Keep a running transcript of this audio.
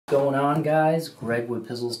Going on, guys? Greg with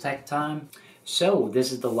PizzlesTechTime. So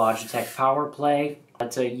this is the Logitech Powerplay.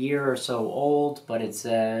 It's a year or so old, but it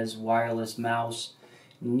says wireless mouse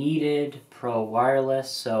needed, pro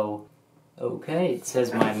wireless. So okay, it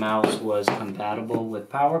says my mouse was compatible with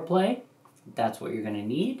Powerplay. That's what you're going to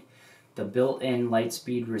need. The built-in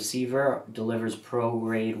Lightspeed receiver delivers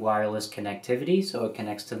pro-grade wireless connectivity, so it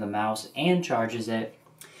connects to the mouse and charges it.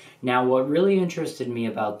 Now, what really interested me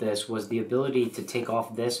about this was the ability to take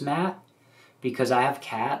off this mat, because I have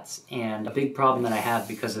cats, and a big problem that I have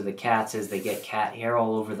because of the cats is they get cat hair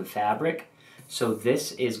all over the fabric. So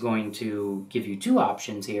this is going to give you two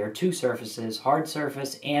options here, two surfaces, hard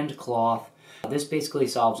surface and cloth. This basically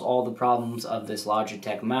solves all the problems of this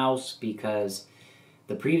Logitech mouse because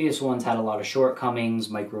the previous ones had a lot of shortcomings,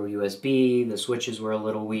 micro USB, the switches were a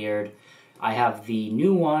little weird. I have the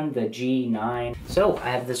new one, the G9. So I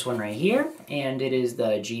have this one right here, and it is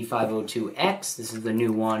the G502X. This is the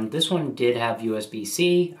new one. This one did have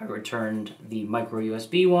USB-C. I returned the micro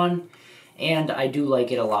USB one, and I do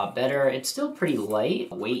like it a lot better. It's still pretty light.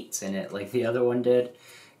 Weights in it like the other one did,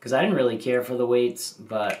 because I didn't really care for the weights,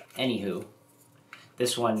 but anywho.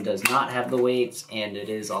 This one does not have the weights, and it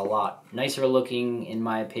is a lot nicer looking, in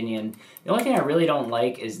my opinion. The only thing I really don't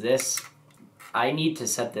like is this. I need to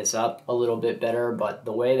set this up a little bit better, but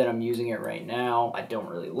the way that I'm using it right now, I don't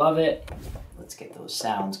really love it. Let's get those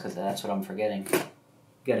sounds, because that's what I'm forgetting.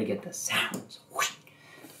 Gotta get the sounds.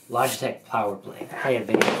 Logitech Powerplay. High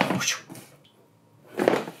advantage.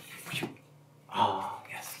 Oh,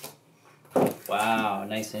 yes. Wow,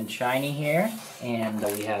 nice and shiny here. And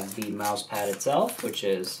we have the mouse pad itself, which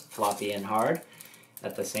is floppy and hard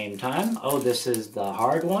at the same time. Oh, this is the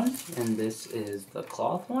hard one, and this is the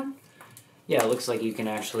cloth one. Yeah, it looks like you can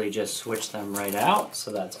actually just switch them right out,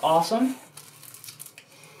 so that's awesome.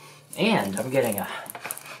 And I'm getting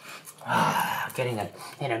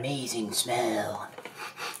an amazing smell.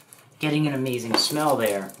 Getting an amazing smell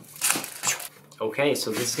there. Okay,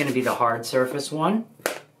 so this is going to be the hard surface one,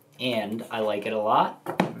 and I like it a lot.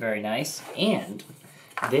 Very nice. And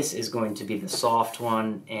this is going to be the soft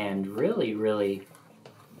one, and really, really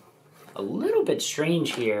a little bit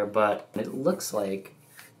strange here, but it looks like,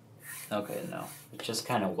 okay, no, it's just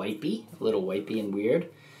kind of wipey, a little wipey and weird.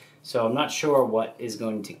 So I'm not sure what is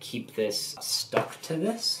going to keep this stuck to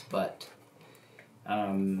this, but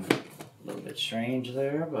a little bit strange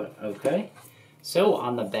there, but okay. So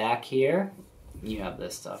on the back here, you have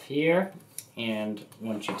this stuff here, and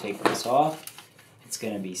once you take this off, it's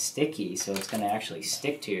going to be sticky, so it's going to actually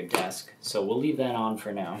stick to your desk. So we'll leave that on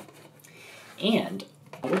for now. And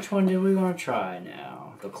which one do we want to try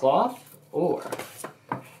now? The cloth or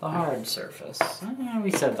the hard surface? We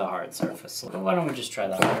said the hard surface. So why don't we just try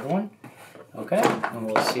the hard one? Okay, and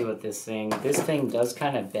we'll see what this thing does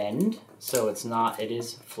kind of bend, so it's not, it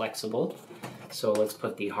is flexible. So let's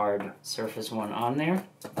put the hard surface one on there.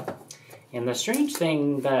 And the strange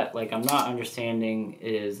thing that I'm not understanding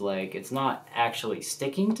is it's not actually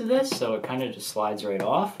sticking to this, so it kind of just slides right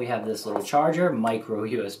off. We have this little charger, micro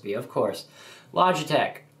USB, of course.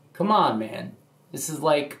 Logitech, come on, man. This is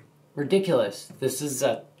ridiculous. This is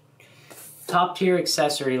a top tier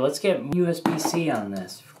accessory. Let's get USB-C on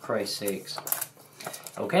this, for Christ's sakes.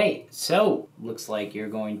 Okay, so looks like you're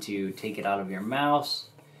going to take it out of your mouse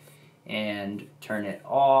and turn it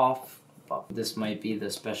off. This might be the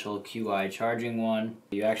special QI charging one.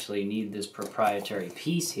 You actually need this proprietary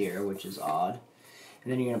piece here, which is odd.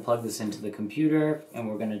 And then you're going to plug this into the computer, and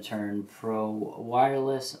we're going to turn Pro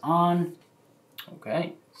Wireless on.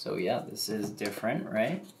 Okay, so yeah, this is different,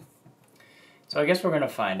 right? So I guess we're going to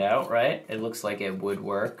find out, right? It looks like it would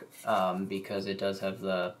work because it does have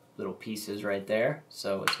the little pieces right there.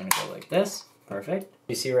 So it's going to go like this. Perfect.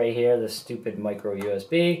 You see right here the stupid micro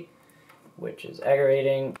USB, which is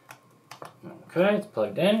aggravating. Okay, it's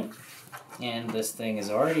plugged in. And this thing is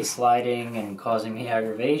already sliding and causing me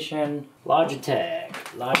aggravation.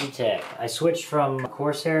 Logitech. I switched from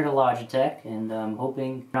Corsair to Logitech, and I'm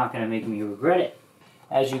hoping you're not going to make me regret it.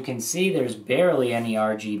 As you can see, there's barely any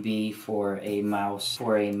RGB for a mouse.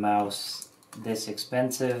 For a mouse this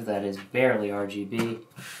expensive, that is barely RGB.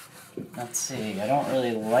 Let's see, I don't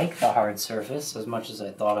really like the hard surface as much as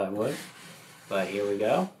I thought I would. But here we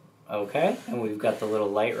go. Okay, and we've got the little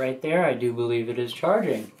light right there. I do believe it is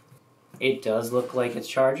charging. It does look like it's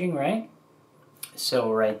charging, right?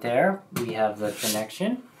 So right there, we have the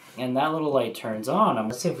connection, and that little light turns on.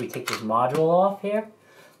 Let's see if we take this module off here.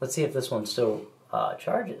 Let's see if this one still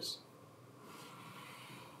charges.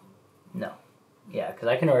 No. Yeah, because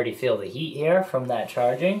I can already feel the heat here from that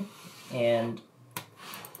charging, and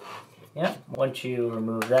yeah, once you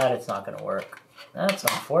remove that, it's not going to work. That's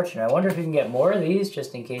unfortunate. I wonder if you can get more of these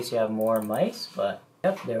just in case you have more mice, but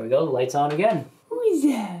yep, there we go. The light's on again. Who is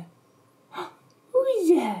that? Who is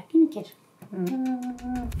that? Can you catch it?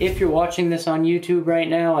 If you're watching this on YouTube right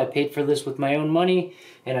now, I paid for this with my own money,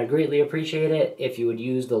 and I greatly appreciate it if you would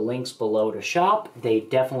use the links below to shop. They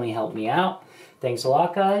definitely help me out. Thanks a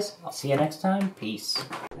lot, guys. I'll see you next time. Peace.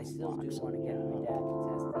 I still do want to get